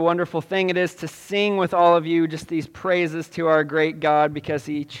Wonderful thing it is to sing with all of you just these praises to our great God, because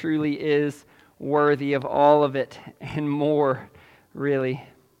He truly is worthy of all of it and more, really.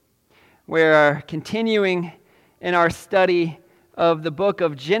 We're continuing in our study of the book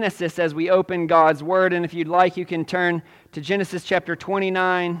of Genesis as we open God's Word, and if you'd like, you can turn to Genesis chapter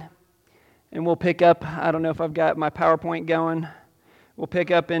 29, and we'll pick up, I don't know if I've got my PowerPoint going, we'll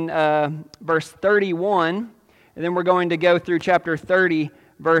pick up in verse 31, and then we're going to go through chapter 30,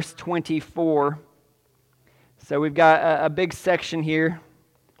 verse 24. So we've got a big section here.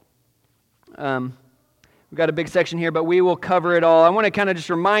 But we will cover it all. I want to kind of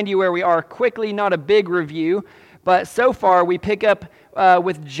just remind you where we are quickly, not a big review, but so far we pick up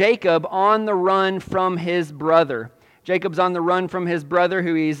with Jacob on the run from his brother. Jacob's on the run from his brother,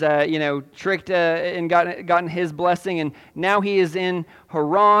 who he's tricked and gotten his blessing, and now he is in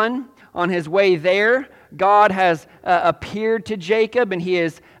Haran. On his way there, God has appeared to Jacob, and He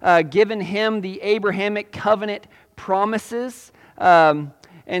has given him the Abrahamic covenant promises.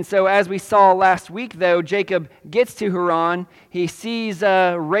 And so as we saw last week, though, Jacob gets to Haran. He sees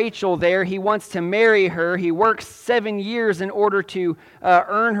Rachel there. He wants to marry her. He works 7 years in order to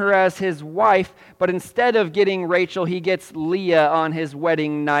earn her as his wife. But instead of getting Rachel, he gets Leah on his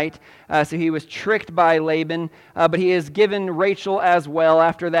wedding night. So he was tricked by Laban. But he is given Rachel as well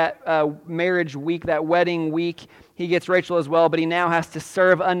after that marriage week, that wedding week. He gets Rachel as well, but he now has to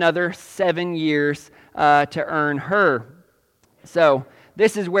serve another 7 years to earn her. So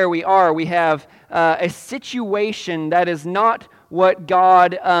this is where we are. We have a situation that is not what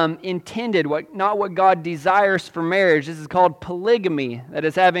God intended, not what God desires for marriage. This is called polygamy. That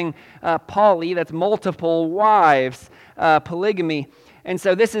is having poly, that's multiple wives, polygamy. And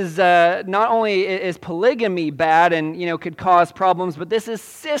so this is not only is polygamy bad and could cause problems, but this is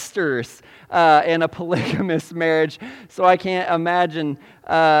sisters in a polygamous marriage. So I can't imagine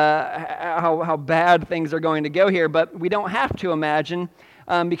how bad things are going to go here. But we don't have to imagine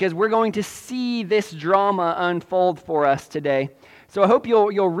because we're going to see this drama unfold for us today. So I hope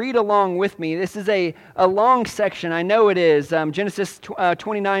you'll read along with me. This is a long section. I know it is. Genesis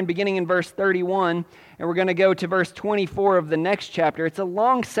 29, beginning in verse 31. And we're going to go to verse 24 of the next chapter. It's a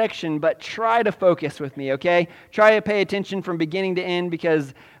long section, but try to focus with me, okay? Try to pay attention from beginning to end,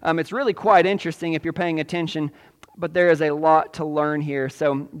 because it's really quite interesting if you're paying attention, but there is a lot to learn here.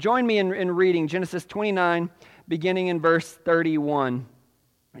 So join me in reading Genesis 29, beginning in verse 31.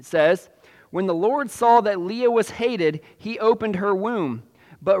 It says, "When the Lord saw that Leah was hated, He opened her womb,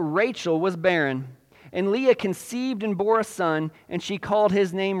 but Rachel was barren. And Leah conceived and bore a son, and she called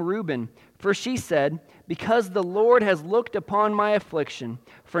his name Reuben. For she said, 'Because the Lord has looked upon my affliction,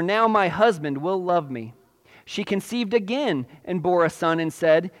 for now my husband will love me.' She conceived again and bore a son and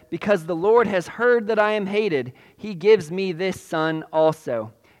said, 'Because the Lord has heard that I am hated, He gives me this son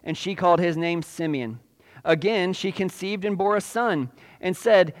also.' And she called his name Simeon. Again she conceived and bore a son and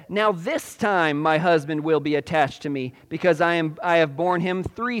said, 'Now this time my husband will be attached to me, because I have borne him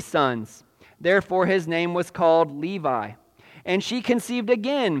 3 sons.' Therefore his name was called Levi. And she conceived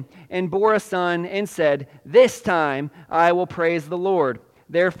again and bore a son and said, 'This time I will praise the Lord.'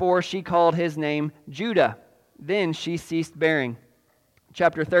 Therefore she called his name Judah. Then she ceased bearing."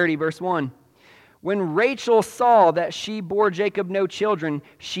 Chapter 30, verse 1. "When Rachel saw that she bore Jacob no children,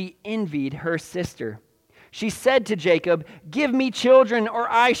 she envied her sister. She said to Jacob, 'Give me children, or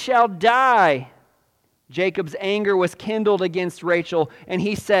I shall die.' Jacob's anger was kindled against Rachel, and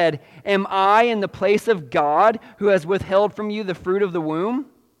he said, 'Am I in the place of God, who has withheld from you the fruit of the womb?'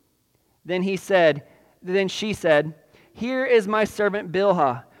 Then she said, 'Here is my servant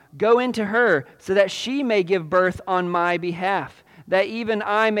Bilhah. Go into her, so that she may give birth on my behalf, that even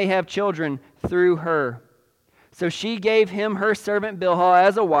I may have children through her.' So she gave him her servant Bilhah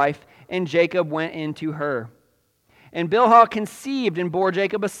as a wife, and Jacob went into her. And Bilhah conceived and bore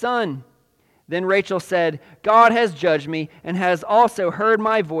Jacob a son. Then Rachel said, 'God has judged me, and has also heard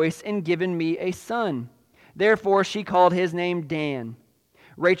my voice and given me a son.' Therefore she called his name Dan.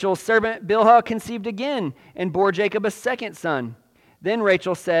 Rachel's servant Bilhah conceived again and bore Jacob a second son. Then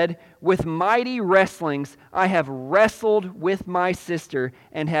Rachel said, 'With mighty wrestlings I have wrestled with my sister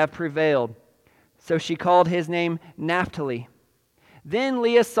and have prevailed.' So she called his name Naphtali. When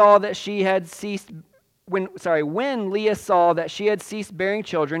Leah saw that she had ceased bearing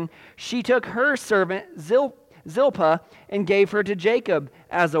children, she took her servant Zilpah and gave her to Jacob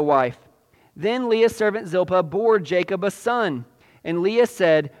as a wife. Then Leah's servant Zilpah bore Jacob a son, and Leah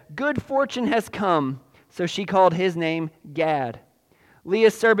said, 'Good fortune has come.' So she called his name Gad.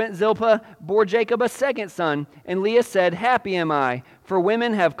 Leah's servant Zilpah bore Jacob a second son, and Leah said, 'Happy am I, for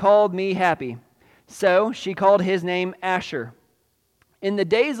women have called me happy.' So she called his name Asher. In the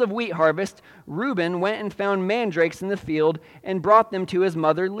days of wheat harvest, Reuben went and found mandrakes in the field and brought them to his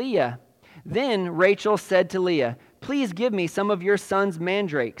mother Leah. Then Rachel said to Leah, "Please give me some of your son's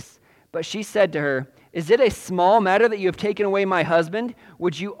mandrakes." But she said to her, "Is it a small matter that you have taken away my husband?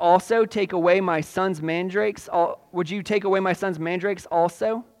 Would you also take away my son's mandrakes? Would you take away my son's mandrakes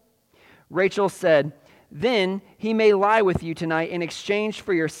also?" Rachel said, "Then he may lie with you tonight in exchange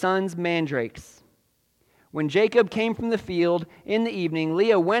for your son's mandrakes." When Jacob came from the field in the evening,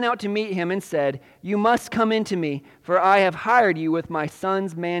 Leah went out to meet him and said, "You must come in to me, for I have hired you with my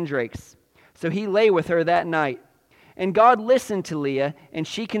son's mandrakes." So he lay with her that night. And God listened to Leah, and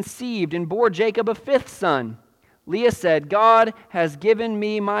she conceived and bore Jacob a fifth son. Leah said, "God has given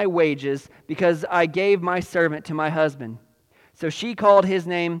me my wages, because I gave my servant to my husband." So she called his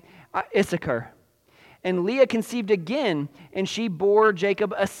name Issachar. And Leah conceived again, and she bore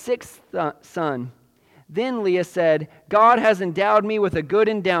Jacob a sixth son. Then Leah said, "God has endowed me with a good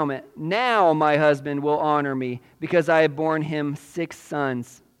endowment. Now my husband will honor me, because I have borne him 6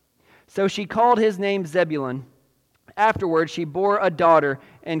 sons." So she called his name Zebulun. Afterward she bore a daughter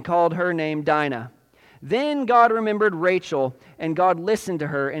and called her name Dinah. Then God remembered Rachel, and God listened to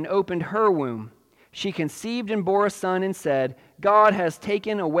her and opened her womb. She conceived and bore a son and said, "God has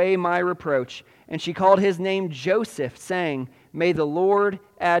taken away my reproach." And she called his name Joseph, saying, "May the Lord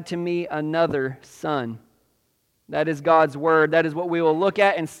add to me another son." That is God's word. That is what we will look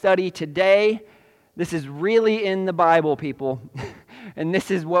at and study today. This is really in the Bible, people. And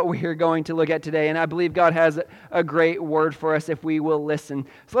this is what we are going to look at today. And I believe God has a great word for us if we will listen.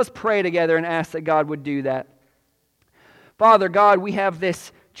 So let's pray together and ask that God would do that. Father God, we have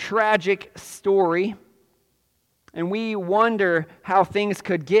this tragic story, and we wonder how things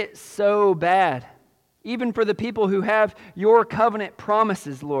could get so bad, even for the people who have your covenant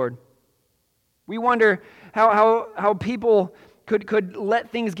promises, Lord. We wonder how people could let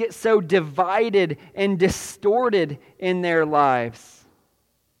things get so divided and distorted in their lives.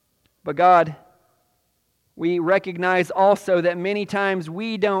 But God, we recognize also that many times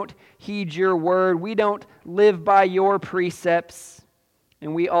we don't heed your word, we don't live by your precepts,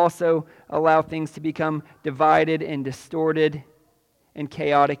 and we also allow things to become divided and distorted and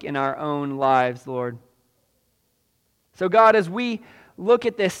chaotic in our own lives, Lord. So God, as we look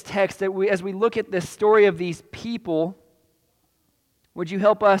at this text, as we look at this story of these people, would you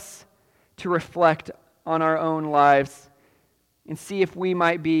help us to reflect on our own lives and see if we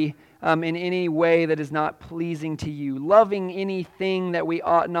might be in any way that is not pleasing to you, loving anything that we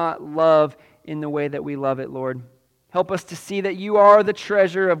ought not love in the way that we love it, Lord. Help us to see that you are the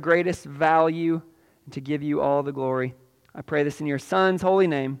treasure of greatest value and to give you all the glory. I pray this in your Son's holy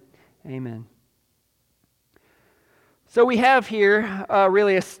name. Amen. So we have here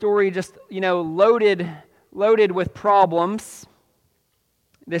really a story just, loaded with problems.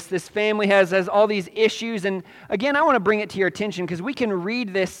 This family has all these issues, and again, I want to bring it to your attention because we can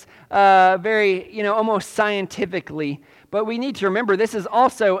read this very, almost scientifically, but we need to remember this is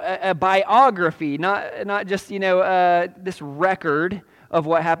also a biography, not just, this record of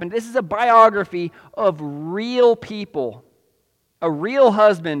what happened. This is a biography of real people, a real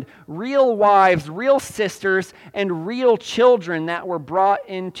husband, real wives, real sisters, and real children that were brought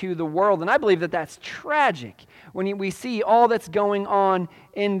into the world, and I believe that that's tragic. When we see all that's going on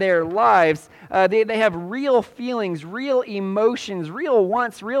in their lives, they have real feelings, real emotions, real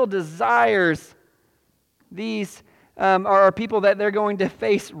wants, real desires. These are people that they're going to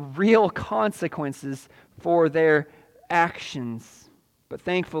face real consequences for their actions. But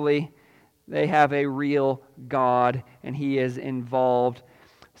thankfully, they have a real God, and He is involved.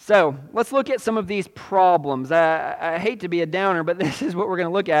 So let's look at some of these problems. I hate to be a downer, but this is what we're going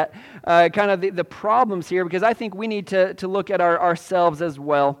to look at, kind of the problems here, because I think we need to look at ourselves as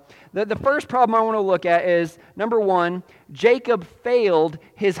well. The first problem I want to look at is, number one, Jacob failed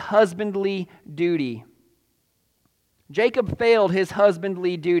his husbandly duty. Jacob failed his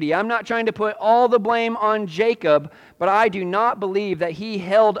husbandly duty. I'm not trying to put all the blame on Jacob, but I do not believe that he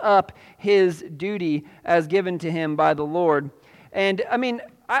held up his duty as given to him by the Lord. And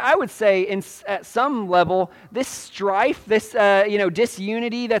I would say at some level, this strife, this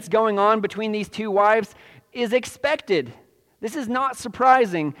disunity that's going on between these two wives is expected. This is not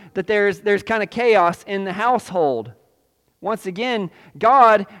surprising that there's kind of chaos in the household. Once again,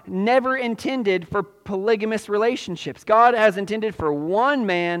 God never intended for polygamous relationships. God has intended for one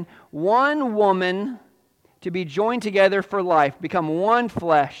man, one woman to be joined together for life, become one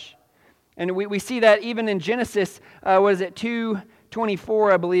flesh. And we see that even in Genesis,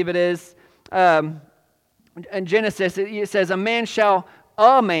 2:24, I believe it is. In Genesis, it says, "A man shall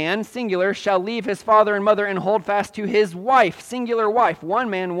a man, singular, shall leave his father and mother and hold fast to his wife, singular wife, one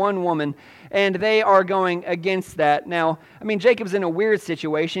man, one woman. And they are going against that. Now, I mean, Jacob's in a weird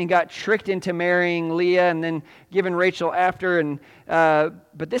situation. He got tricked into marrying Leah and then given Rachel after.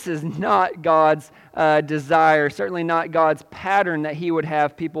 But this is not God's desire, certainly not God's pattern that he would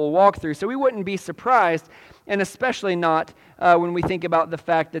have people walk through. So we wouldn't be surprised, and especially not when we think about the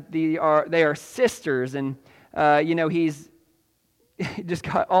fact that they are sisters. And, he's just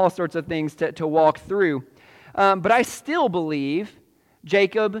got all sorts of things to walk through. But I still believe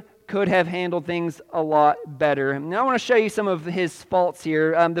Jacob could have handled things a lot better. And I want to show you some of his faults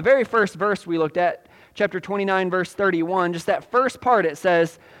here. The very first verse we looked at, chapter 29, verse 31, just that first part, it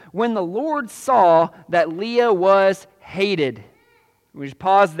says, when the Lord saw that Leah was hated. We just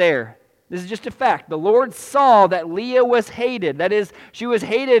pause there. This is just a fact. The Lord saw that Leah was hated. That is, she was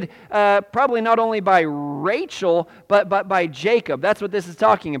hated probably not only by Rachel, but by Jacob. That's what this is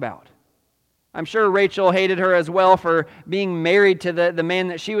talking about. I'm sure Rachel hated her as well for being married to the man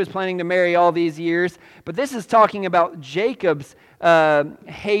that she was planning to marry all these years. But this is talking about Jacob's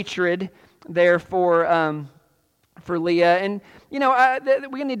hatred there for Leah. And,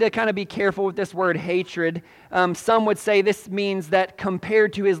 we need to kind of be careful with this word hatred. Some would say this means that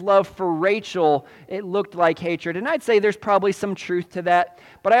compared to his love for Rachel, it looked like hatred. And I'd say there's probably some truth to that.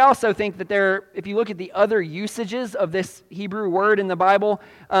 But I also think that if you look at the other usages of this Hebrew word in the Bible,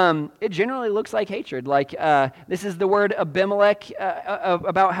 it generally looks like hatred. Like this is the word Abimelech,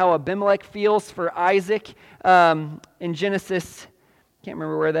 about how Abimelech feels for Isaac in Genesis. Can't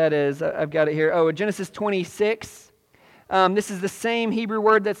remember where that is. I've got it here. Genesis 26. This is the same Hebrew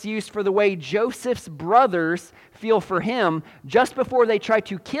word that's used for the way Joseph's brothers feel for him just before they try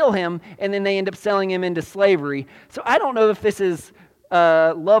to kill him, and then they end up selling him into slavery. So I don't know if this is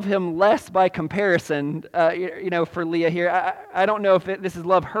love him less by comparison, for Leah here. I don't know if this is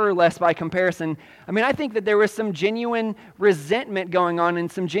love her less by comparison. I mean, I think that there was some genuine resentment going on and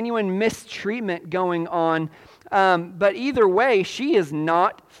some genuine mistreatment going on. But either way, she is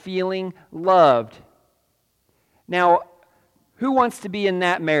not feeling loved. Now, who wants to be in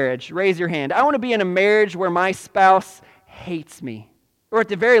that marriage? Raise your hand. I want to be in a marriage where my spouse hates me, or at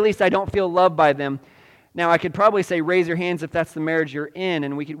the very least, I don't feel loved by them. Now, I could probably say raise your hands if that's the marriage you're in,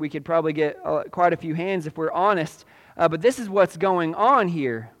 and we could probably get quite a few hands if we're honest. But this is what's going on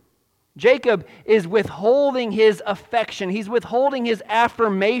here. Jacob is withholding his affection. He's withholding his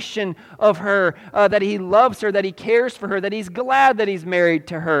affirmation of her, that he loves her, that he cares for her, that he's glad that he's married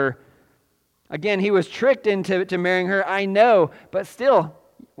to her. Again, he was tricked into marrying her, I know, but still,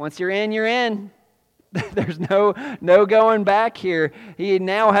 once you're in, you're in. There's no going back here. He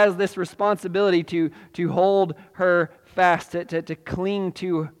now has this responsibility to hold her fast, to cling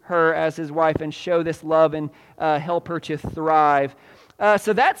to her as his wife and show this love and help her to thrive.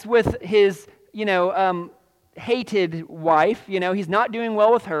 So that's with his, hated wife. He's not doing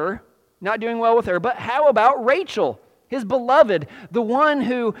well with her, But how about Rachel? His beloved, the one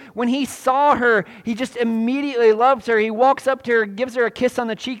who, when he saw her, he just immediately loved her. He walks up to her, gives her a kiss on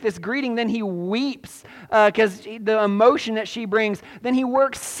the cheek, this greeting, then he weeps because the emotion that she brings. Then he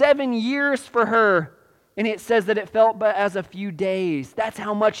works 7 years for her, and it says that it felt but as a few days. That's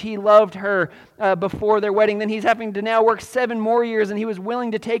how much he loved her before their wedding. Then he's having to now work 7 more years, and he was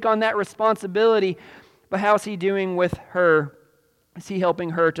willing to take on that responsibility. But how's he doing with her? Is he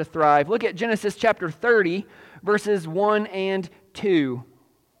helping her to thrive? Look at Genesis chapter 30, verses 1 and 2.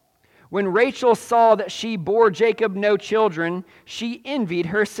 When Rachel saw that she bore Jacob no children, she envied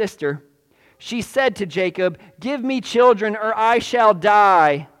her sister. She said to Jacob, "Give me children or I shall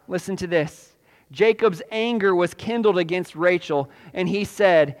die." Listen to this. Jacob's anger was kindled against Rachel, and he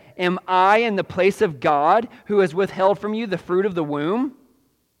said, "Am I in the place of God who has withheld from you the fruit of the womb?"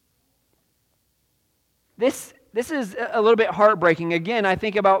 This is a little bit heartbreaking. Again, I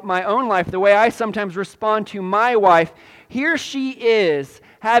think about my own life, the way I sometimes respond to my wife. Here she is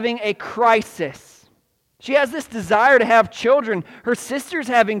having a crisis. She has this desire to have children. Her sister's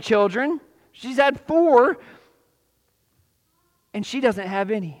having children. She's had 4, and she doesn't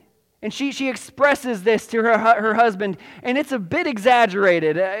have any. And she expresses this to her husband, and it's a bit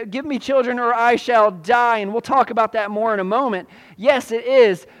exaggerated. Give me children or I shall die. And we'll talk about that more in a moment. Yes, it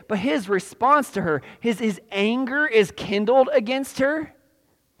is. But his response to her, his anger is kindled against her.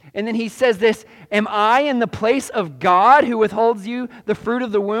 And then he says this, "Am I in the place of God who withholds you the fruit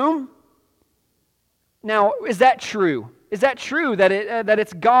of the womb?" Now, is that true? Is that true that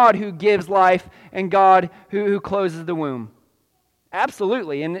it's God who gives life and God who closes the womb?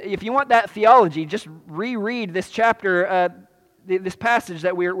 Absolutely. And if you want that theology, just reread this chapter, this passage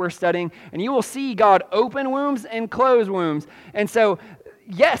that we're studying, and you will see God open wombs and close wombs. And so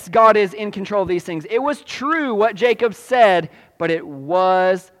yes, God is in control of these things. It was true what Jacob said, but it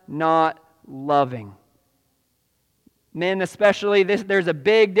was not loving. Men especially, there's a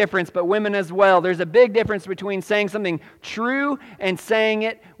big difference, but women as well. There's a big difference between saying something true and saying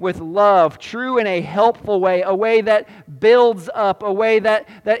it with love. True in a helpful way, a way that builds up, a way that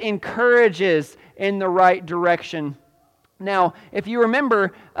encourages in the right direction. Now, if you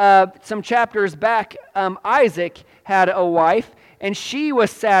remember some chapters back, Isaac had a wife, and she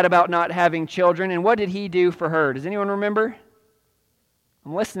was sad about not having children. And what did he do for her? Does anyone remember?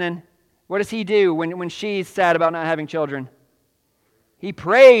 I'm listening. What does he do when she's sad about not having children? He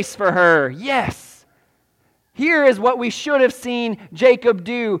prays for her. Yes. Here is what we should have seen Jacob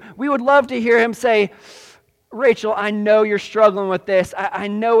do. We would love to hear him say, Rachel, I know you're struggling with this. I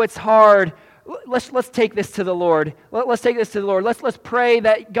know it's hard. Let's take this to the Lord. Let's take this to the Lord. Let's pray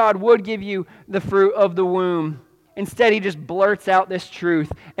that God would give you the fruit of the womb. Instead, he just blurts out this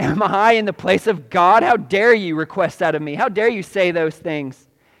truth. Am I in the place of God? How dare you request that of me? How dare you say those things?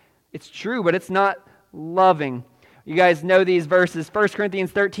 It's true, but it's not loving. You guys know these verses. 1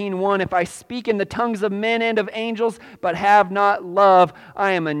 Corinthians 13:1, if I speak in the tongues of men and of angels, but have not love,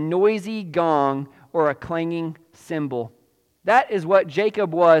 I am a noisy gong or a clanging cymbal. That is what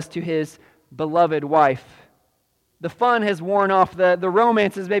Jacob was to his beloved wife. The fun has worn off. The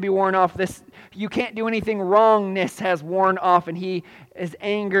romance has maybe worn off. This you can't do anything wrongness has worn off, and his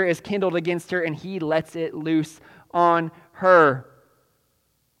anger is kindled against her, and he lets it loose on her.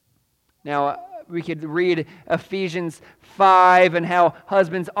 Now, we could read Ephesians 5 and how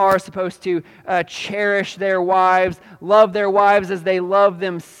husbands are supposed to cherish their wives, love their wives as they love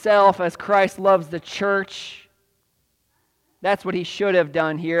themselves, as Christ loves the church. That's what he should have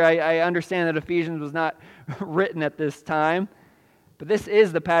done here. I understand that Ephesians was not written at this time, but this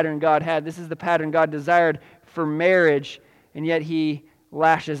is the pattern God had. This is the pattern God desired for marriage, and yet he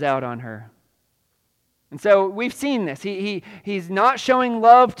lashes out on her. And so we've seen this. He's not showing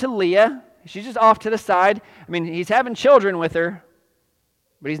love to Leah. She's just off to the side. I mean, he's having children with her,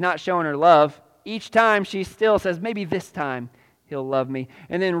 but he's not showing her love. Each time she still says, maybe this time he'll love me.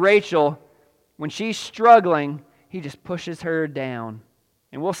 And then Rachel, when she's struggling, he just pushes her down.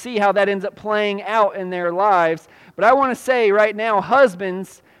 And we'll see how that ends up playing out in their lives. But I want to say right now,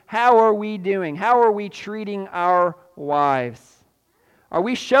 husbands, how are we doing? How are we treating our wives? Are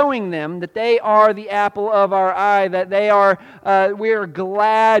we showing them that they are the apple of our eye, that we are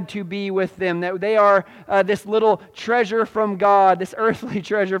glad to be with them, that they are this little treasure from God, this earthly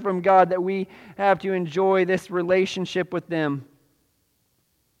treasure from God, that we have to enjoy this relationship with them?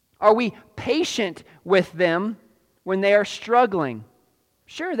 Are we patient with them when they are struggling?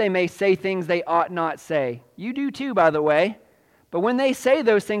 Sure, they may say things they ought not say. You do too, by the way. But when they say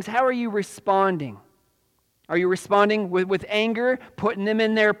those things, how are you responding? Are you responding with anger, putting them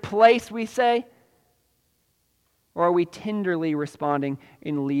in their place, we say? Or are we tenderly responding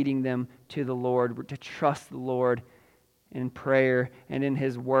in leading them to the Lord, to trust the Lord in prayer and in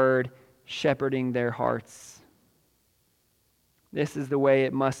His Word, shepherding their hearts? This is the way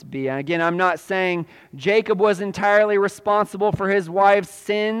it must be. And again, I'm not saying Jacob was entirely responsible for his wife's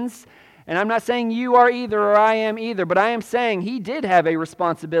sins, and I'm not saying you are either or I am either, but I am saying he did have a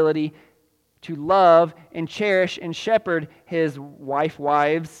responsibility to love and cherish and shepherd his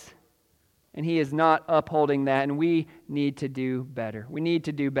wives, and he is not upholding that, and we need to do better. We need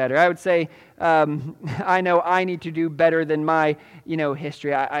to do better. I would say, I know I need to do better than my,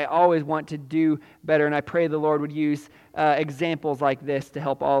 history. I always want to do better, and I pray the Lord would use examples like this to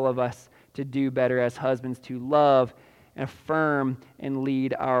help all of us to do better as husbands, to love, affirm, and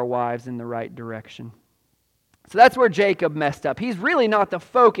lead our wives in the right direction. So that's where Jacob messed up. He's really not the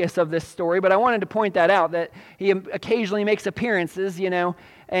focus of this story, but I wanted to point that out, that he occasionally makes appearances,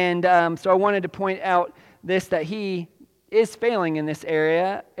 and so I wanted to point out this, that he is failing in this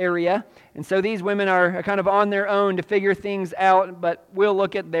area. And so these women are kind of on their own to figure things out, but we'll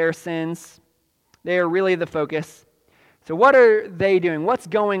look at their sins. They are really the focus. So what are they doing? What's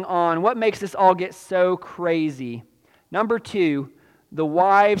going on? What makes this all get so crazy? Number 2, the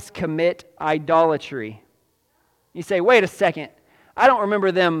wives commit idolatry. You say, wait a second, I don't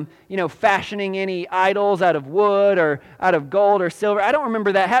remember them, fashioning any idols out of wood or out of gold or silver. I don't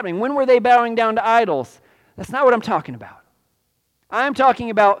remember that happening. When were they bowing down to idols? That's not what I'm talking about. I'm talking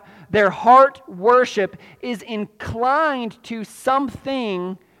about their heart worship is inclined to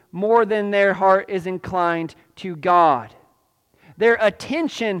something more than their heart is inclined to God. Their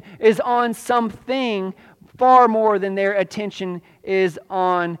attention is on something far more than their attention is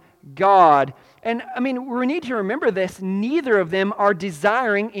on God. And we need to remember this. Neither of them are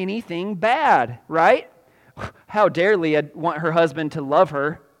desiring anything bad, right? how dare Leah want her husband to love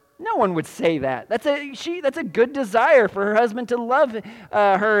her? No one would say that. That's a good desire for her husband to love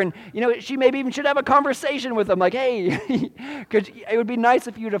her, and she maybe even should have a conversation with him, like, hey, it would be nice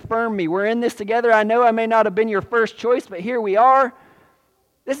if you'd affirm me. We're in this together. I know I may not have been your first choice, but here we are.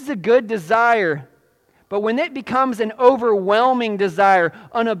 This is a good desire. But when it becomes an overwhelming desire,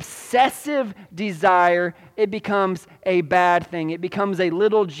 an obsessive desire, it becomes a bad thing. It becomes a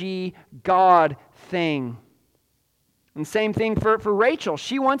little g God thing. And same thing for Rachel.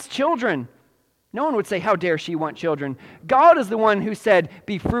 She wants children. No one would say, how dare she want children? God is the one who said,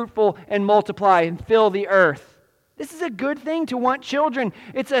 be fruitful and multiply and fill the earth. This is a good thing to want children.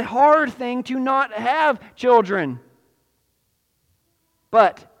 It's a hard thing to not have children.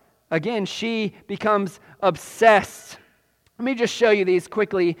 But, again, she becomes obsessed. Let me just show you these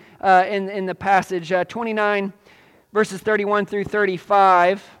quickly in the passage. 29, verses 31 through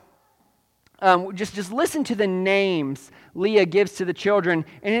 35. Just listen to the names Leah gives to the children,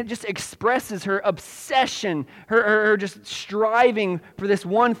 and it just expresses her obsession, her just striving for this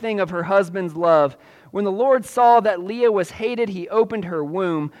one thing of her husband's love. When the Lord saw that Leah was hated, he opened her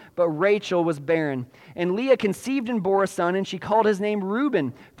womb, but Rachel was barren. And Leah conceived and bore a son, and she called his name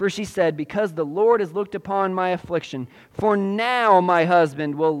Reuben, for she said, because the Lord has looked upon my affliction, for now my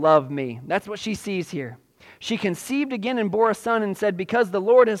husband will love me. That's what she sees here. She conceived again and bore a son and said, because the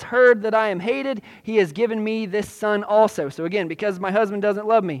Lord has heard that I am hated, he has given me this son also. So again, because my husband doesn't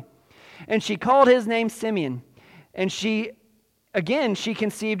love me. And she called his name Simeon. And she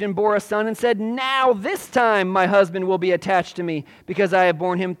conceived and bore a son and said, now this time my husband will be attached to me, because I have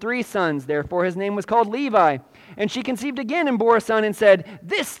borne him 3 sons. Therefore his name was called Levi. And she conceived again and bore a son and said,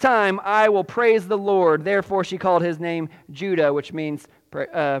 this time I will praise the Lord. Therefore she called his name Judah, which means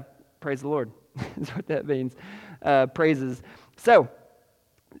praise the Lord. That's what that means, praises. So,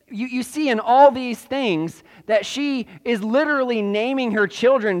 you see in all these things that she is literally naming her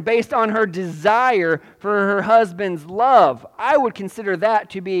children based on her desire for her husband's love. I would consider that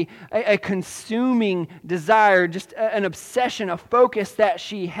to be a consuming desire, just an obsession, a focus that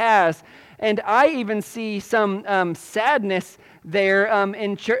she has. And I even see some sadness there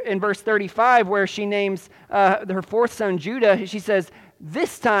in verse 35, where she names her 4th son Judah. She says,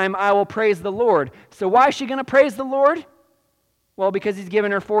 this time I will praise the Lord. So why is she going to praise the Lord? Well, because he's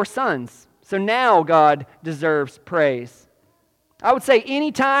given her 4 sons. So now God deserves praise. I would say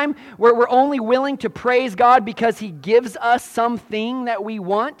any time where we're only willing to praise God because he gives us something that we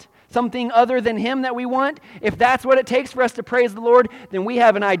want, something other than him that we want, if that's what it takes for us to praise the Lord, then we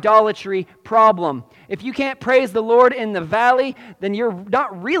have an idolatry problem. If you can't praise the Lord in the valley, then you're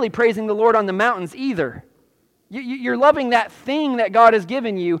not really praising the Lord on the mountains either. You're loving that thing that God has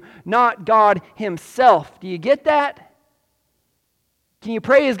given you, not God himself. Do you get that? Can you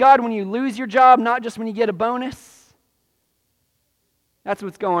praise God when you lose your job, not just when you get a bonus? That's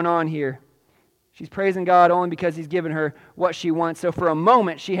what's going on here. She's praising God only because he's given her what she wants. So for a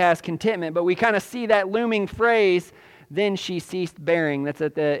moment, she has contentment. But we kind of see that looming phrase, then she ceased bearing. That's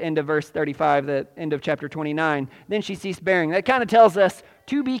at the end of verse 35, the end of chapter 29. Then she ceased bearing. That kind of tells us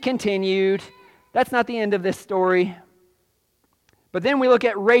to be continued. That's not the end of this story. But then we look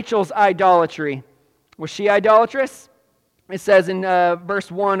at Rachel's idolatry. Was she idolatrous? It says in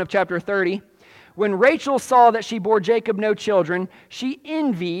verse 1 of chapter 30, when Rachel saw that she bore Jacob no children, she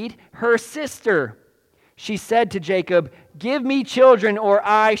envied her sister. She said to Jacob, give me children or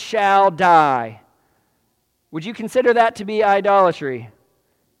I shall die. Would you consider that to be idolatry?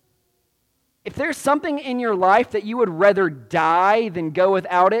 If there's something in your life that you would rather die than go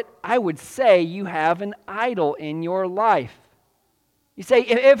without it, I would say you have an idol in your life. You say,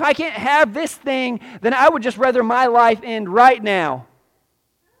 if I can't have this thing, then I would just rather my life end right now.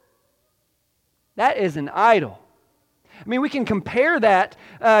 That is an idol. I mean, we can compare that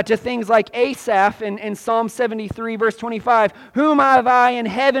to things like Asaph in Psalm 73, verse 25. Whom have I in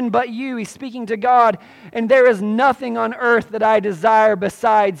heaven but you? He's speaking to God. And there is nothing on earth that I desire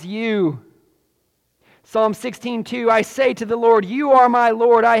besides you. Psalm 16:2, I say to the Lord, you are my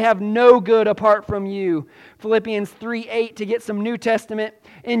Lord, I have no good apart from you. Philippians 3:8, to get some New Testament,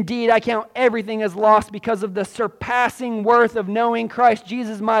 indeed I count everything as lost because of the surpassing worth of knowing Christ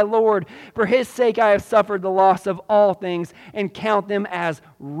Jesus my Lord. For his sake I have suffered the loss of all things and count them as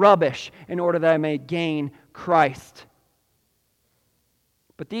rubbish in order that I may gain Christ.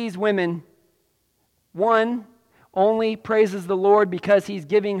 But these women, one, only praises the Lord because he's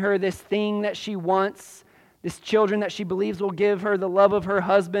giving her this thing that she wants, this children that she believes will give her the love of her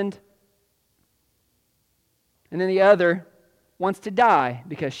husband. And then the other wants to die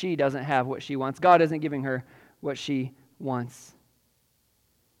because she doesn't have what she wants. God isn't giving her what she wants.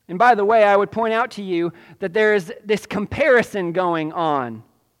 And by the way, I would point out to you that there is this comparison going on.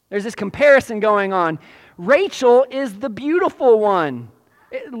 There's this comparison going on. Rachel is the beautiful one.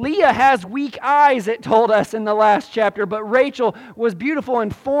 Leah has weak eyes, it told us in the last chapter, but Rachel was beautiful in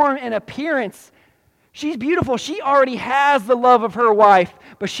form and appearance. She's beautiful. She already has the love of her wife,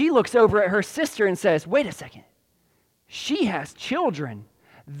 but she looks over at her sister and says, wait a second. She has children.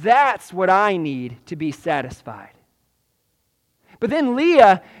 That's what I need to be satisfied. But then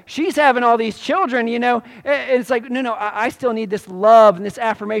Leah, she's having all these children, and it's like, no, I still need this love and this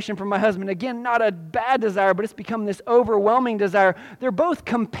affirmation from my husband. Again, not a bad desire, but it's become this overwhelming desire. They're both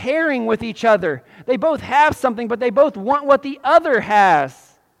comparing with each other. They both have something, but they both want what the other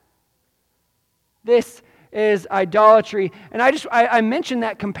has. This is idolatry. And I mentioned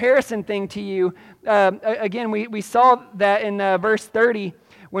that comparison thing to you. Again, we saw that in verse 30.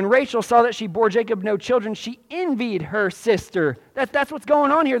 When Rachel saw that she bore Jacob no children, she envied her sister. That's what's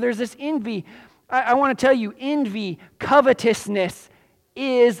going on here. There's this envy. I want to tell you, envy, covetousness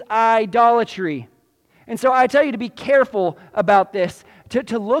is idolatry. And so I tell you to be careful about this,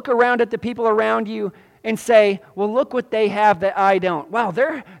 to look around at the people around you and say, well, look what they have that I don't. Wow,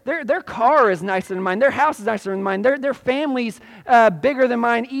 their car is nicer than mine. Their house is nicer than mine. Their family's bigger than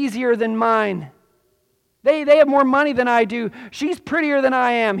mine, easier than mine. They have more money than I do. She's prettier than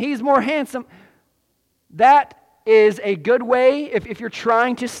I am. He's more handsome. That is a good way. If you're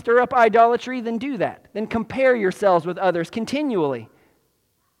trying to stir up idolatry, then do that. Then compare yourselves with others continually.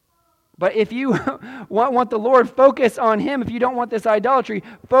 But if you want the Lord, focus on Him. If you don't want this idolatry,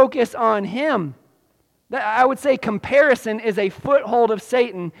 focus on Him. I would say comparison is a foothold of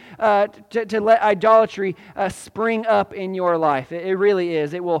Satan to let idolatry spring up in your life. It really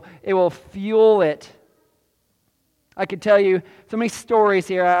is. It will fuel it. I could tell you so many stories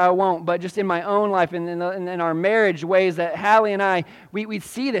here, I won't, but just in my own life and in our marriage, ways that Hallie and I, we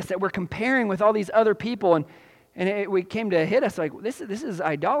see this, that we're comparing with all these other people, and we came to hit us like, this is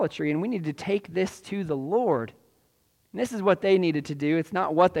idolatry, and we need to take this to the Lord. And this is what they needed to do. It's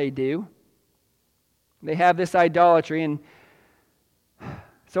not what they do. They have this idolatry, and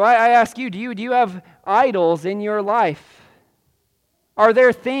so I ask you, do you have idols in your life? Are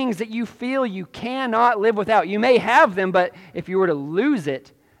there things that you feel you cannot live without? You may have them, but if you were to lose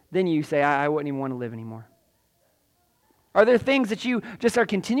it, then you say, I wouldn't even want to live anymore. Are there things that you just are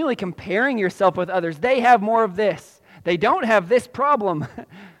continually comparing yourself with others? They have more of this. They don't have this problem.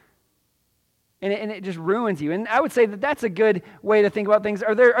 and it just ruins you. And I would say that that's a good way to think about things.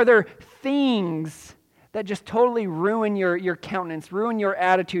 Are there things that just totally ruin your countenance, ruin your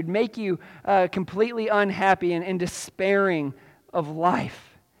attitude, make you completely unhappy and despairing of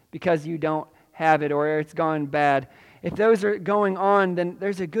life because you don't have it or it's gone bad? If those are going on, then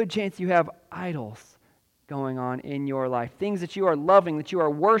there's a good chance you have idols going on in your life. Things that you are loving, that you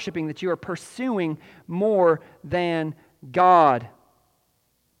are worshiping, that you are pursuing more than God.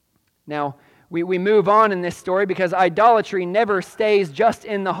 Now, we move on in this story because idolatry never stays just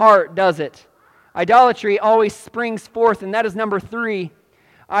in the heart, does it? Idolatry always springs forth, and that is number 3.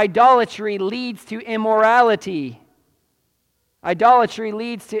 Idolatry leads to immorality. Idolatry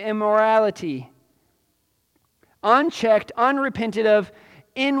leads to immorality. Unchecked, unrepented of,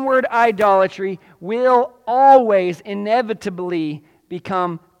 inward idolatry will always inevitably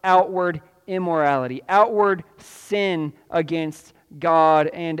become outward immorality, outward sin against God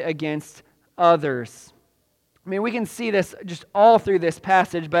and against others. I mean, we can see this just all through this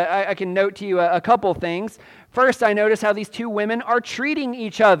passage, but I can note to you a couple things. First, I notice how these two women are treating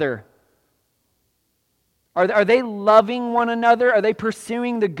each other. Are they loving one another? Are they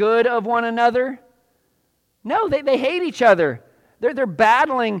pursuing the good of one another? No, they hate each other. They're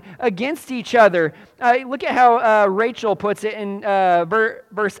battling against each other. Look at how Rachel puts it in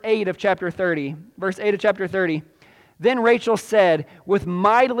verse 8 of chapter 30. Verse 8 of chapter 30. Then Rachel said, with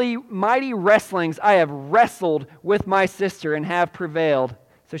mighty wrestlings I have wrestled with my sister and have prevailed.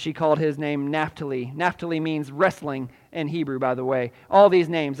 So she called his name Naphtali. Naphtali means wrestling in Hebrew, by the way. All these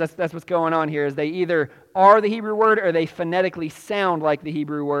names, that's what's going on here, is they either are the Hebrew word or they phonetically sound like the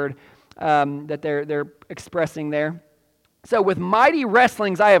Hebrew word that they're expressing there. So with mighty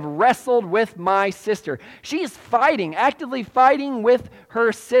wrestlings, I have wrestled with my sister. She is fighting, actively fighting with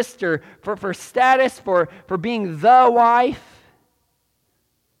her sister for status, for being the wife.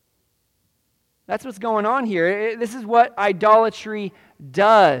 That's what's going on here. This is what idolatry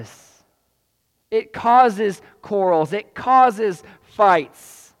does. It causes quarrels. It causes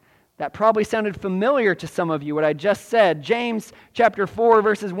fights. That probably sounded familiar to some of you, what I just said. James chapter 4,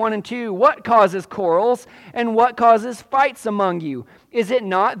 verses 1 and 2. What causes quarrels and what causes fights among you? Is it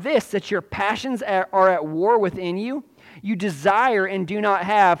not this, that your passions are at war within you? You desire and do not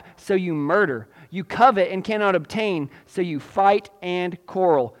have, so you murder. You covet and cannot obtain, so you fight and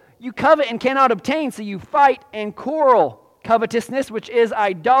quarrel. You covet and cannot obtain, so you fight and quarrel. Covetousness, which is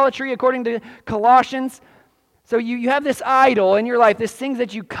idolatry, according to Colossians. So you have this idol in your life, this thing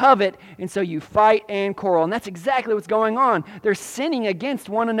that you covet, and so you fight and quarrel. And that's exactly what's going on. They're sinning against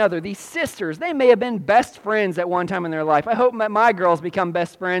one another. These sisters, they may have been best friends at one time in their life. I hope that my girls become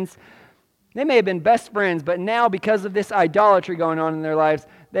best friends. They may have been best friends, but now because of this idolatry going on in their lives,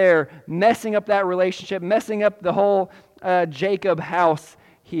 they're messing up that relationship, messing up the whole Jacob house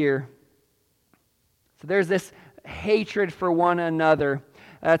here. So there's this hatred for one another.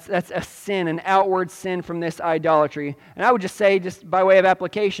 That's a sin, an outward sin from this idolatry. And I would just say, just by way of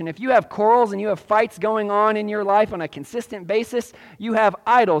application, if you have quarrels and you have fights going on in your life on a consistent basis, you have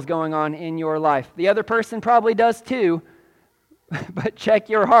idols going on in your life. The other person probably does too, but check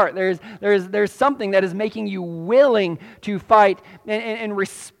your heart. There's something that is making you willing to fight and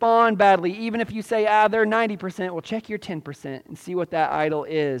respond badly. Even if you say, they're 90%, well, check your 10% and see what that idol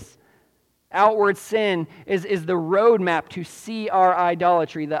is. Outward sin is the roadmap to see our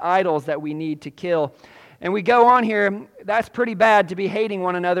idolatry, the idols that we need to kill. And we go on here, that's pretty bad to be hating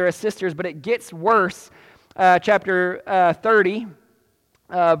one another as sisters, but it gets worse. Chapter 30,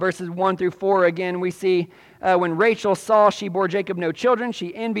 verses 1 through 4, again, we see when Rachel saw she bore Jacob no children,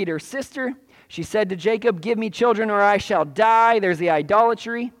 she envied her sister. She said to Jacob, "Give me children or I shall die." There's the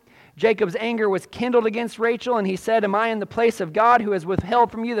idolatry. Jacob's anger was kindled against Rachel, and he said, "Am I in the place of God who has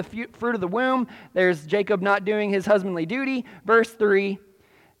withheld from you the fruit of the womb?" There's Jacob not doing his husbandly duty. Verse 3,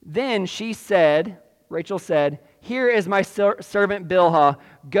 then she said, Rachel said, "Here is my servant Bilhah.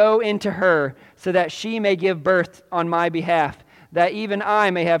 Go into her, so that she may give birth on my behalf, that even I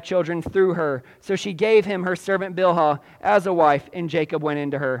may have children through her." So she gave him her servant Bilhah as a wife, and Jacob went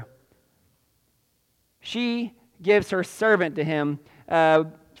into her. She gives her servant to him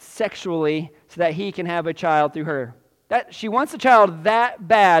sexually so that he can have a child through her. That she wants a child that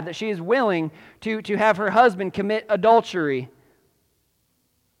bad that she is willing to have her husband commit adultery.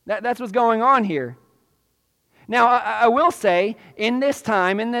 That's what's going on here. Now, I will say, in this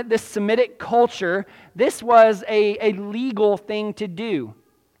time, in this Semitic culture, this was a legal thing to do.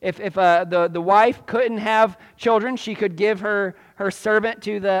 If the wife couldn't have children, she could give her servant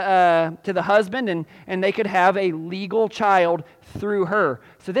to the husband, and they could have a legal child through her.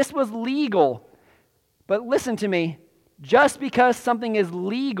 So this was legal. But listen to me, just because something is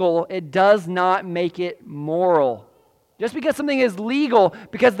legal, it does not make it moral. Just because something is legal,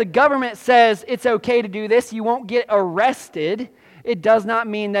 because the government says it's okay to do this, you won't get arrested, it does not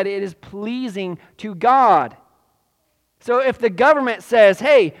mean that it is pleasing to God. So if the government says,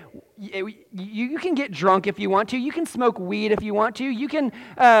 hey, you can get drunk if you want to, you can smoke weed if you want to, you can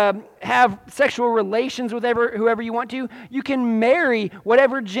have sexual relations with whoever you want to, you can marry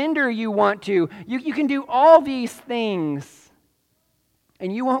whatever gender you want to, you can do all these things,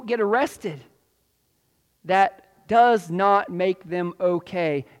 and you won't get arrested. That does not make them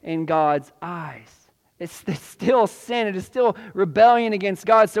okay in God's eyes. It's still sin. It is still rebellion against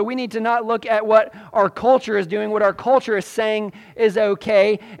God. So we need to not look at what our culture is doing, what our culture is saying is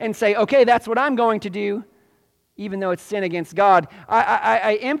okay, and say, okay, that's what I'm going to do, even though it's sin against God.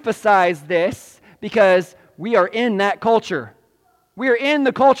 I emphasize this because we are in that culture. We are in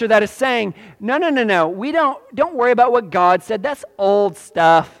the culture that is saying, no. We don't worry about what God said. That's old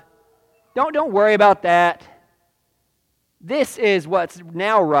stuff. Don't worry about that. This is what's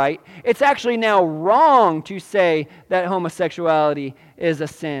now right. It's actually now wrong to say that homosexuality is a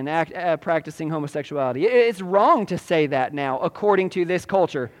sin, practicing homosexuality. It's wrong to say that now, according to this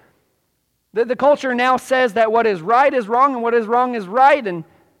culture. The culture now says that what is right is wrong and what is wrong is right,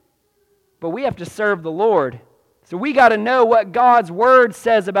 but we have to serve the Lord. So we got to know what God's Word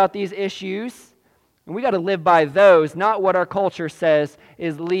says about these issues, and we got to live by those, not what our culture says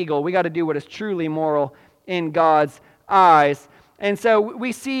is legal. We got to do what is truly moral in God's eyes. And so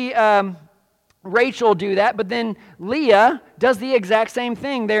we see Rachel do that, but then Leah does the exact same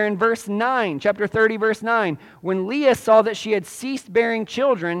thing there in verse 9, chapter 30, verse 9. When Leah saw that she had ceased bearing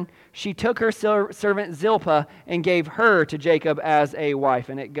children, she took her servant Zilpah and gave her to Jacob as a wife.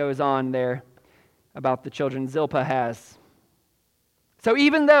 And it goes on there about the children Zilpah has. So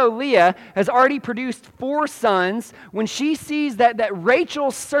even though Leah has already produced 4 sons, when she sees that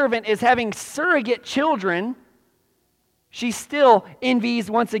Rachel's servant is having surrogate children, she still envies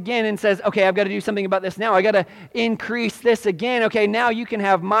once again and says, okay, I've got to do something about this now. I got to increase this again. Okay, now you can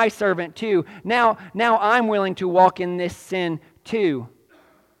have my servant too. Now I'm willing to walk in this sin too.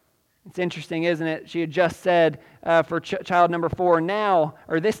 It's interesting, isn't it? She had just said for child number 4. Now,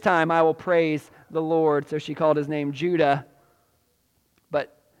 or this time, I will praise the Lord. So she called his name Judah.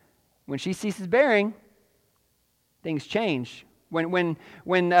 But when she ceases bearing, things change. When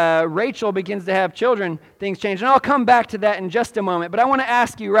Rachel begins to have children, things change. And I'll come back to that in just a moment. But I want to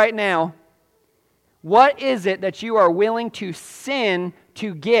ask you right now, what is it that you are willing to sin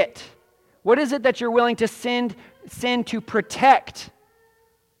to get? What is it that you're willing to sin to protect?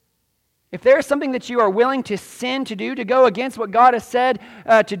 If there is something that you are willing to sin to do, to go against what God has said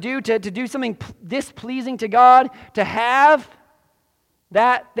to do something displeasing to God, to have,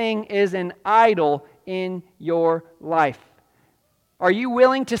 that thing is an idol in your life. Are you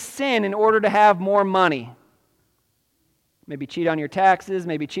willing to sin in order to have more money? Maybe cheat on your taxes,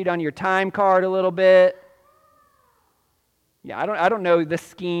 maybe cheat on your time card a little bit. Yeah, I don't know the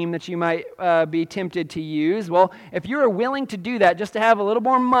scheme that you might be tempted to use. Well, if you are willing to do that just to have a little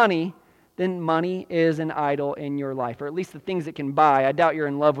more money, then money is an idol in your life, or at least the things it can buy. I doubt you're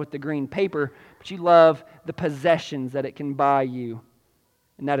in love with the green paper, but you love the possessions that it can buy you.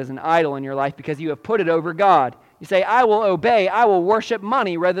 And that is an idol in your life because you have put it over God. You say, I will obey, I will worship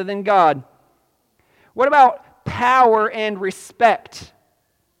money rather than God. What about power and respect?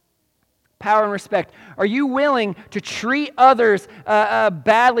 Power and respect. Are you willing to treat others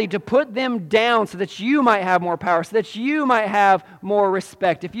badly, to put them down so that you might have more power, so that you might have more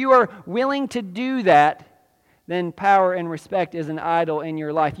respect? If you are willing to do that, then power and respect is an idol in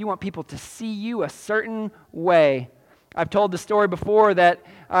your life. You want people to see you a certain way. I've told the story before that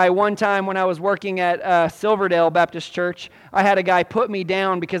one time when I was working at Silverdale Baptist Church, I had a guy put me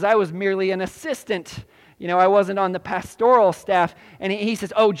down because I was merely an assistant. I wasn't on the pastoral staff. And he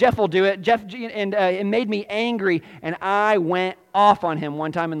says, oh, Jeff will do it. And it made me angry. And I went off on him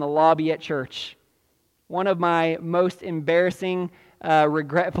one time in the lobby at church. One of my most embarrassing,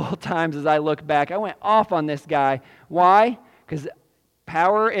 regretful times as I look back. I went off on this guy. Why? Because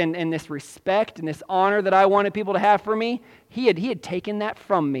power and this respect and this honor that I wanted people to have for me, he had taken that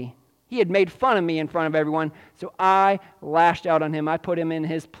from me. He had made fun of me in front of everyone. So I lashed out on him. I put him in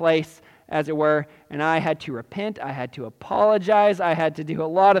his place, as it were, and I had to repent, I had to apologize, I had to do a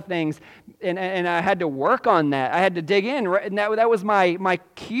lot of things, and I had to work on that. I had to dig in, and that was my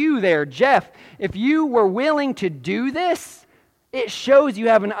cue there. Jeff, if you were willing to do this, it shows you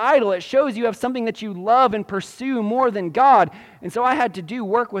have an idol. It shows you have something that you love and pursue more than God. And so I had to do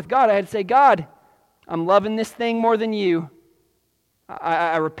work with God. I had to say, God, I'm loving this thing more than you.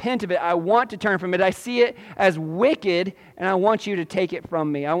 I repent of it. I want to turn from it. I see it as wicked, and I want you to take it from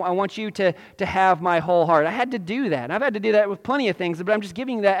me. I want you to have my whole heart. I had to do that. And I've had to do that with plenty of things, but I'm just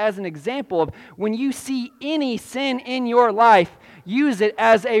giving you that as an example of when you see any sin in your life, use it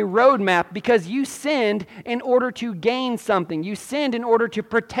as a roadmap because you sinned in order to gain something. You sinned in order to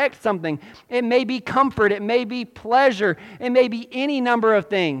protect something. It may be comfort. It may be pleasure. It may be any number of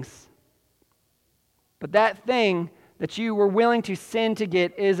things. But that thing that you were willing to sin to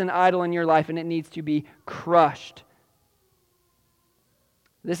get is an idol in your life, and it needs to be crushed.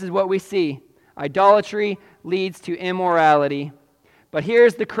 This is what we see. Idolatry leads to immorality. But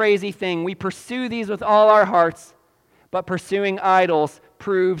here's the crazy thing. We pursue these with all our hearts, but pursuing idols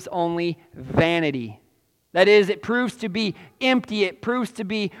proves only vanity. That is, it proves to be empty. It proves to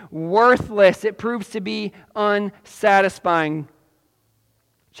be worthless. It proves to be unsatisfying.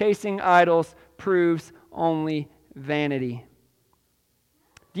 Chasing idols proves only vanity.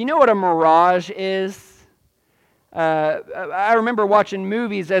 Do you know what a mirage is? I remember watching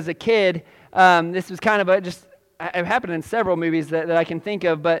movies as a kid. This was kind of it happened in several movies that I can think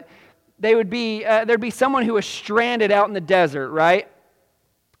of, but there'd be someone who was stranded out in the desert, right?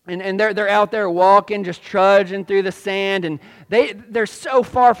 And they're out there walking, just trudging through the sand, and they're so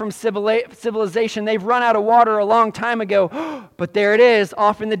far from civilization, they've run out of water a long time ago, but there it is,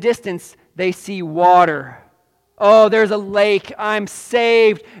 off in the distance, they see water. Oh, there's a lake, I'm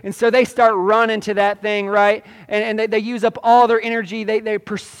saved. And so they start running to that thing, right? And they use up all their energy. They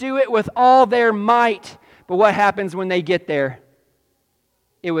pursue it with all their might. But what happens when they get there?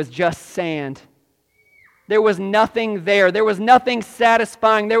 It was just sand. There was nothing there. There was nothing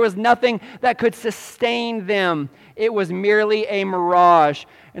satisfying. There was nothing that could sustain them. It was merely a mirage.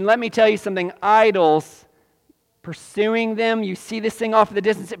 And let me tell you something, idols, pursuing them, you see this thing off in the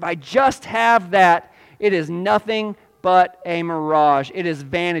distance, if I just have that, it is nothing but a mirage. It is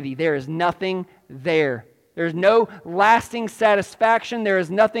vanity. There is nothing there. There's no lasting satisfaction. There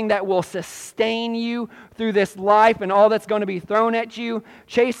is nothing that will sustain you through this life and all that's going to be thrown at you.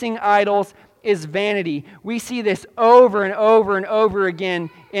 Chasing idols is vanity. We see this over and over and over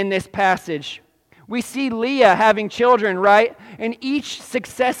again in this passage. We see Leah having children, right? And each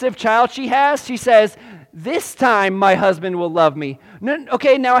successive child she has, she says, this time my husband will love me. No,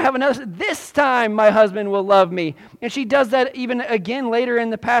 okay, now I have another, this time my husband will love me. And she does that even again later in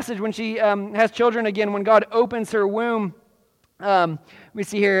the passage when she has children again, when God opens her womb. We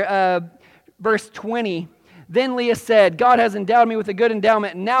see here, verse 20. Then Leah said, God has endowed me with a good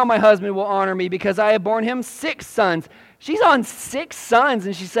endowment, and now my husband will honor me because I have borne him 6 sons. She's on 6 sons,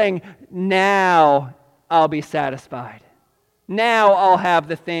 and she's saying, now I'll be satisfied. Now I'll have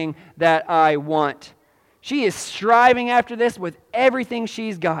the thing that I want. She is striving after this with everything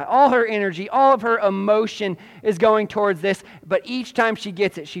she's got. All her energy, all of her emotion is going towards this, but each time she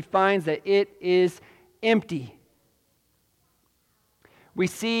gets it, she finds that it is empty. We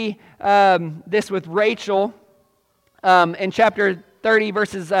see this with Rachel in chapter 30,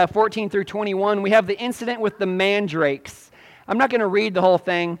 verses 14 through 21. We have the incident with the mandrakes. I'm not going to read the whole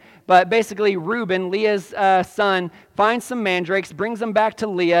thing, but basically Reuben, Leah's son, finds some mandrakes, brings them back to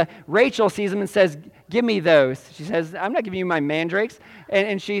Leah. Rachel sees them and says, give me those. She says, I'm not giving you my mandrakes.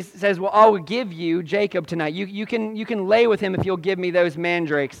 And she says, well, I'll give you Jacob tonight. You can lay with him if you'll give me those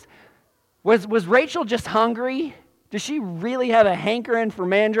mandrakes. Was Rachel just hungry? Does she really have a hankering for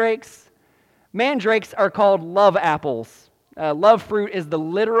mandrakes? Mandrakes are called love apples. Love fruit is the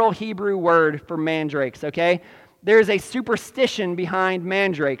literal Hebrew word for mandrakes, okay? There's a superstition behind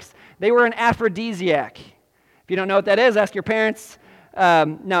mandrakes. They were an aphrodisiac. If you don't know what that is, ask your parents.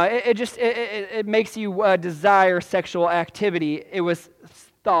 No, it makes you desire sexual activity. It was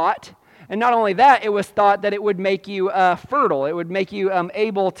thought, and not only that, it was thought that it would make you fertile. It would make you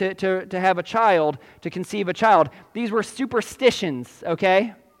able to have a child, to conceive a child. These were superstitions,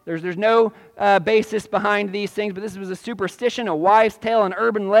 okay? There's no basis behind these things, but this was a superstition, a wives' tale, an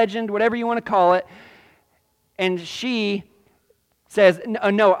urban legend, whatever you want to call it. And she says,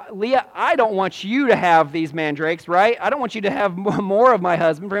 no, Leah, I don't want you to have these mandrakes, right? I don't want you to have more of my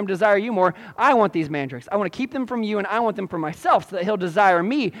husband, for him to desire you more. I want these mandrakes. I want to keep them from you, and I want them for myself so that he'll desire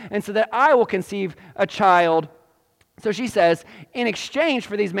me, and so that I will conceive a child. So she says, in exchange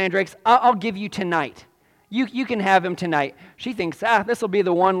for these mandrakes, I'll give you tonight. You can have him tonight. She thinks, this will be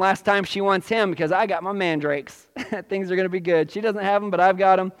the one last time she wants him because I got my mandrakes. Things are going to be good. She doesn't have them, but I've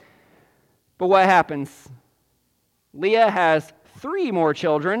got them. But what happens? Leah has 3 more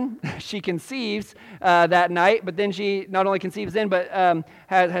children. She conceives that night, but then she not only conceives then, but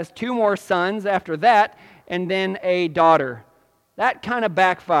has 2 more sons after that, and then a daughter. That kind of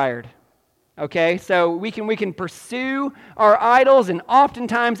backfired. Okay, so we can pursue our idols, and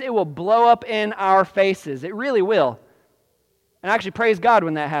oftentimes it will blow up in our faces. It really will. And I actually praise God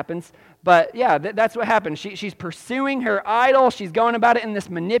when that happens. But yeah, that's what happens. She's pursuing her idol. She's going about it in this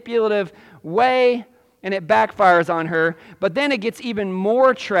manipulative way, and it backfires on her. But then it gets even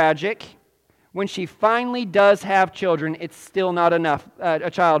more tragic when she finally does have children. It's still not enough, a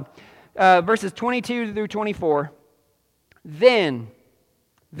child. Verses 22 through 24.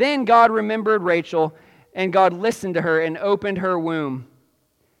 Then God remembered Rachel, and God listened to her and opened her womb.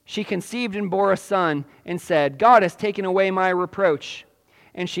 She conceived and bore a son and said, God has taken away my reproach.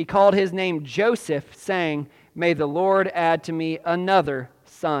 And she called his name Joseph, saying, may the Lord add to me another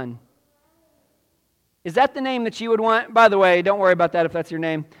son. Is that the name that you would want? By the way, don't worry about that if that's your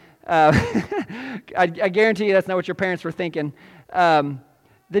name. I guarantee you that's not what your parents were thinking. The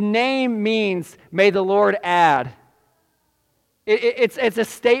name means, may the Lord add. It's a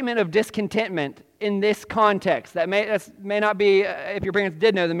statement of discontentment in this context. That may not be, if your parents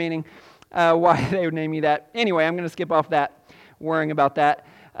did know the meaning, why they would name you that. Anyway, I'm going to skip off that, worrying about that.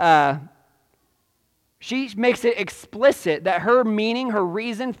 She makes it explicit that her meaning, her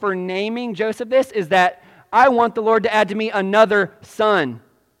reason for naming Joseph this is that I want the Lord to add to me another son.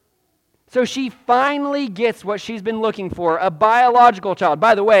 So she finally gets what she's been looking for, a biological child.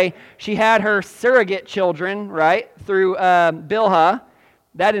 By the way, she had her surrogate children, right, through Bilhah.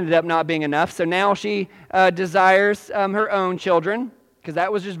 That ended up not being enough. So now she desires her own children, because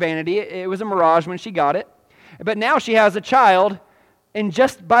that was just vanity. It was a mirage when she got it. But now she has a child, and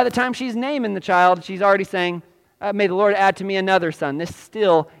just by the time she's naming the child, she's already saying, may the Lord add to me another son. This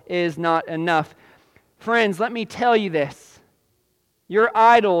still is not enough. Friends, let me tell you this. Your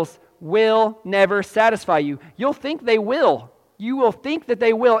idols will never satisfy you. You'll think they will. You will think that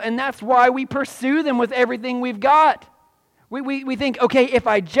they will, and that's why we pursue them with everything we've got. We think, okay, if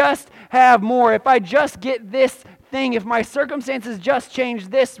I just have more, if I just get this thing, if my circumstances just change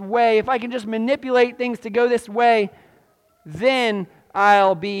this way, if I can just manipulate things to go this way, then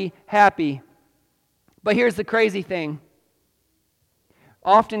I'll be happy. But here's the crazy thing.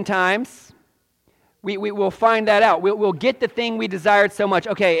 Oftentimes, we will find that out. We'll get the thing we desired so much.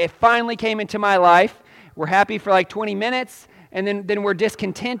 Okay, it finally came into my life. We're happy for like 20 minutes, and then we're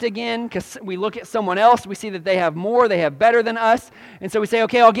discontent again because we look at someone else, we see that they have more, they have better than us, and so we say,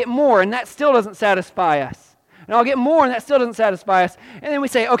 okay, I'll get more, and that still doesn't satisfy us. And I'll get more, and that still doesn't satisfy us. And then we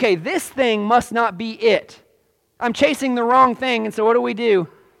say, okay, this thing must not be it. I'm chasing the wrong thing, and so what do?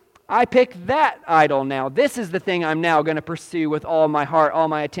 I pick that idol now. This is the thing I'm now going to pursue with all my heart, all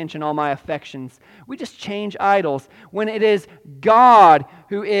my attention, all my affections. We just change idols when it is God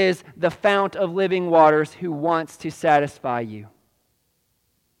who is the fount of living waters who wants to satisfy you.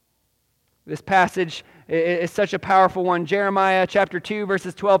 This passage is such a powerful one. Jeremiah chapter 2,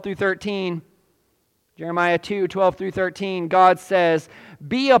 verses 12 through 13. Jeremiah 2, 12 through 13, God says,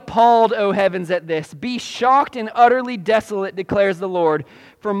 "Be appalled, O heavens, at this. Be shocked and utterly desolate, declares the Lord.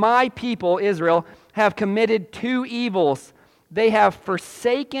 For my people, Israel, have committed two evils. They have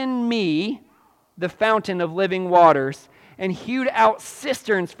forsaken me, the fountain of living waters, and hewed out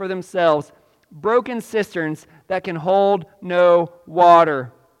cisterns for themselves, broken cisterns that can hold no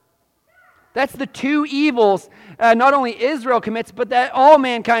water." That's the two evils not only Israel commits, but that all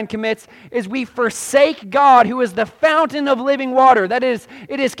mankind commits, is we forsake God, who is the fountain of living water. That is,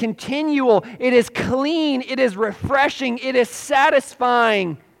 it is continual, it is clean, it is refreshing, it is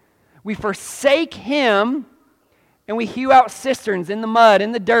satisfying. We forsake Him, and we hew out cisterns in the mud,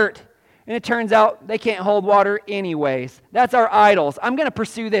 in the dirt, and it turns out they can't hold water anyways. That's our idols. I'm going to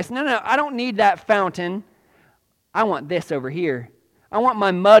pursue this. No, I don't need that fountain. I want this over here. I want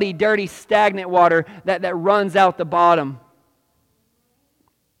my muddy, dirty, stagnant water that runs out the bottom.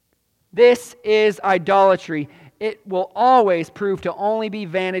 This is idolatry. It will always prove to only be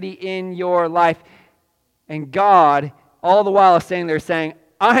vanity in your life. And God, all the while, is standing there saying,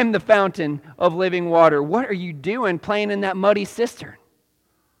 I'm the fountain of living water. What are you doing playing in that muddy cistern?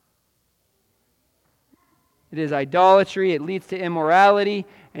 It is idolatry, it leads to immorality,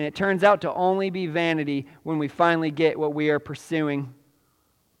 and it turns out to only be vanity when we finally get what we are pursuing.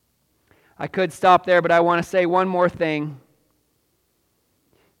 I could stop there, but I want to say one more thing.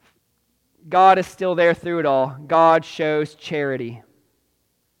 God is still there through it all. God shows charity.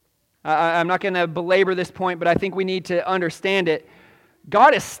 I'm not going to belabor this point, but I think we need to understand it.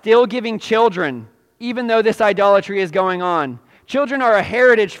 God is still giving children, even though this idolatry is going on. Children are a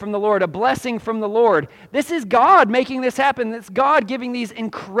heritage from the Lord, a blessing from the Lord. This is God making this happen. It's God giving these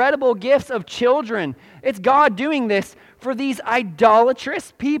incredible gifts of children. It's God doing this for these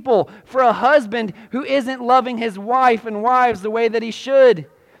idolatrous people, for a husband who isn't loving his wife and wives the way that he should,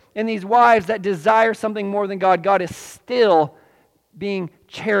 and these wives that desire something more than God. God is still being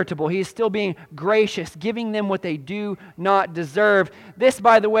charitable. He is still being gracious, giving them what they do not deserve. This,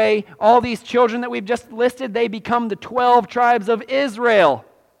 by the way, all these children that we've just listed, they become the 12 tribes of Israel.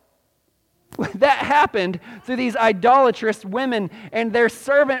 That happened through these idolatrous women and their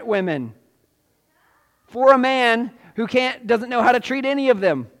servant women. For a man who doesn't know how to treat any of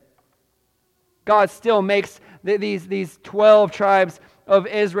them, God still makes these 12 tribes of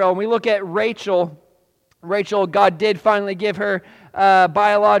Israel. When we look at Rachel, God did finally give her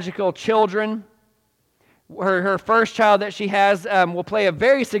biological children. Her first child that she has will play a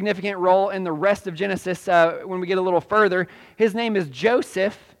very significant role in the rest of Genesis when we get a little further. His name is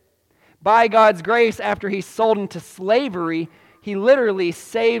Joseph. By God's grace, after he's sold into slavery, he literally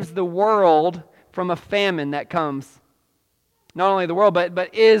saves the world from a famine that comes. Not only the world,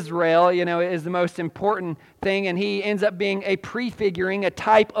 but Israel, is the most important thing, and he ends up being a prefiguring, a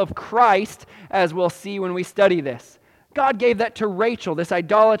type of Christ, as we'll see when we study this. God gave that to Rachel, this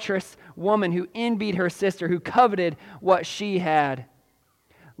idolatrous woman who envied her sister, who coveted what she had.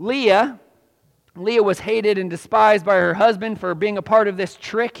 Leah was hated and despised by her husband for being a part of this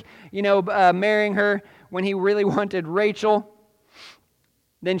trick, marrying her when he really wanted Rachel.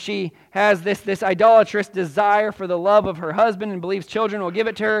 Then she has this idolatrous desire for the love of her husband and believes children will give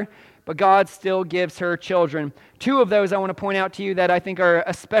it to her, but God still gives her children. Two of those I want to point out to you that I think are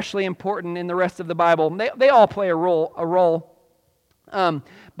especially important in the rest of the Bible. They all play a role.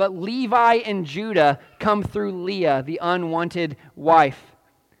 But Levi and Judah come through Leah, the unwanted wife.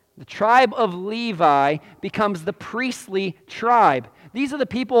 The tribe of Levi becomes the priestly tribe. These are the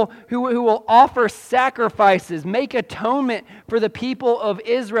people who will offer sacrifices, make atonement for the people of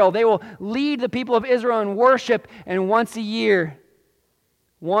Israel. They will lead the people of Israel in worship, and once a year,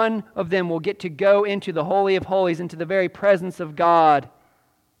 one of them will get to go into the Holy of Holies, into the very presence of God.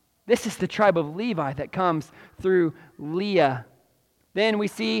 This is the tribe of Levi that comes through Leah. Then we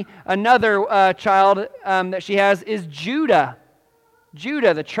see another child that she has is Judah.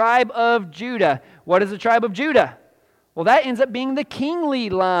 Judah, the tribe of Judah. What is the tribe of Judah? Well, that ends up being the kingly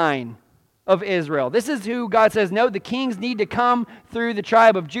line. of Israel. This is who God says, no, the kings need to come through the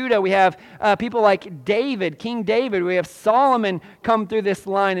tribe of Judah. We have people like David, King David. We have Solomon come through this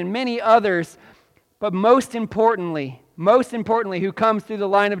line and many others. But most importantly, who comes through the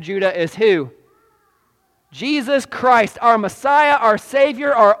line of Judah is who? Jesus Christ, our Messiah, our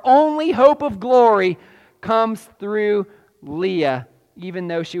Savior, our only hope of glory, comes through Leah, even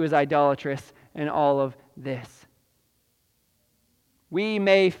though she was idolatrous in all of this. We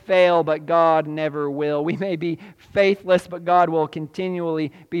may fail, but God never will. We may be faithless, but God will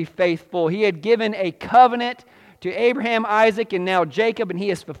continually be faithful. He had given a covenant to Abraham, Isaac, and now Jacob, and He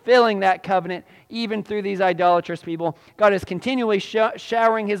is fulfilling that covenant even through these idolatrous people. God is continually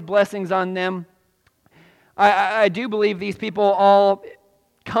showering His blessings on them. I do believe these people all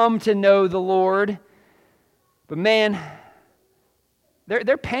come to know the Lord, but man,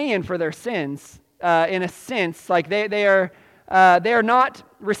 they're paying for their sins in a sense. Like they are not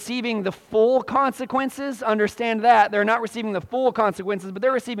receiving the full consequences. Understand that. They're not receiving the full consequences, but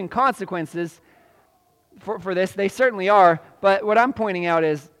they're receiving consequences for this. They certainly are. But what I'm pointing out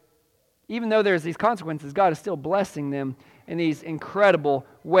is, even though there's these consequences, God is still blessing them in these incredible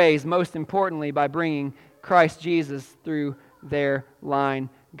ways, most importantly by bringing Christ Jesus through their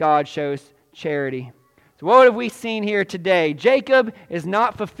line. God shows charity. So what have we seen here today? Jacob is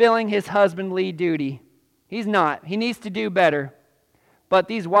not fulfilling his husbandly duty. He's not. He needs to do better. But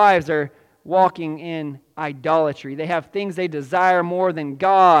these wives are walking in idolatry. They have things they desire more than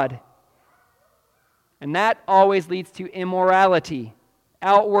God. And that always leads to immorality,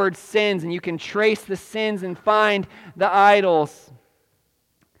 outward sins, and you can trace the sins and find the idols.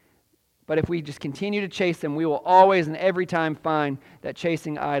 But if we just continue to chase them, we will always and every time find that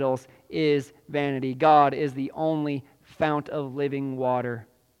chasing idols is vanity. God is the only fount of living water.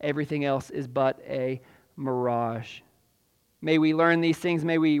 Everything else is but a mirage. May we learn these things.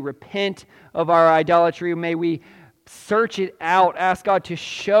 May we repent of our idolatry. May we search it out. Ask God to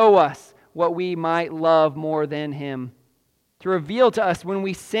show us what we might love more than Him. To reveal to us when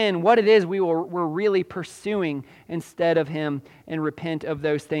we sin what it is we're really pursuing instead of Him, and repent of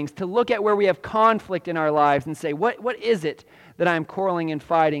those things. To look at where we have conflict in our lives and say, what is it that I'm quarreling and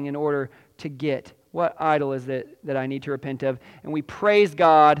fighting in order to get? What idol is it that I need to repent of? And we praise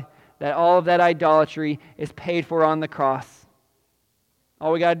God that all of that idolatry is paid for on the cross.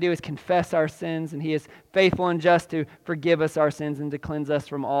 All we got to do is confess our sins, and He is faithful and just to forgive us our sins and to cleanse us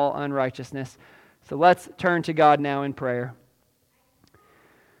from all unrighteousness. So let's turn to God now in prayer.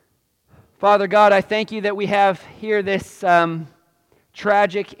 Father God, I thank you that we have here this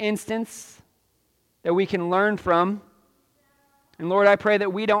tragic instance that we can learn from. And Lord, I pray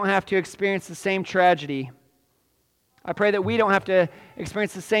that we don't have to experience the same tragedy. I pray that we don't have to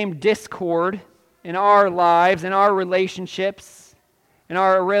experience the same discord in our lives, in our relationships, in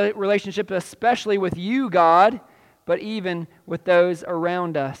our relationship especially with you, God, but even with those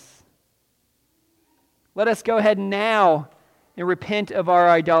around us. Let us go ahead now and repent of our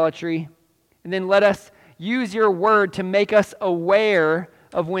idolatry. And then let us use your word to make us aware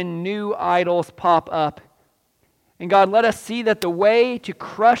of when new idols pop up. And God, let us see that the way to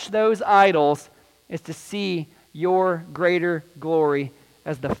crush those idols is to see your greater glory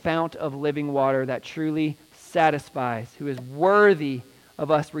as the fount of living water that truly satisfies, who is worthy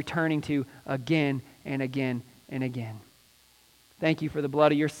of us returning to again and again and again. Thank you for the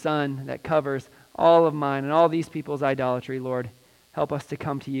blood of your Son that covers all of mine and all these people's idolatry, Lord. Help us to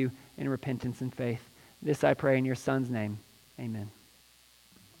come to you in repentance and faith. This I pray in your Son's name. Amen.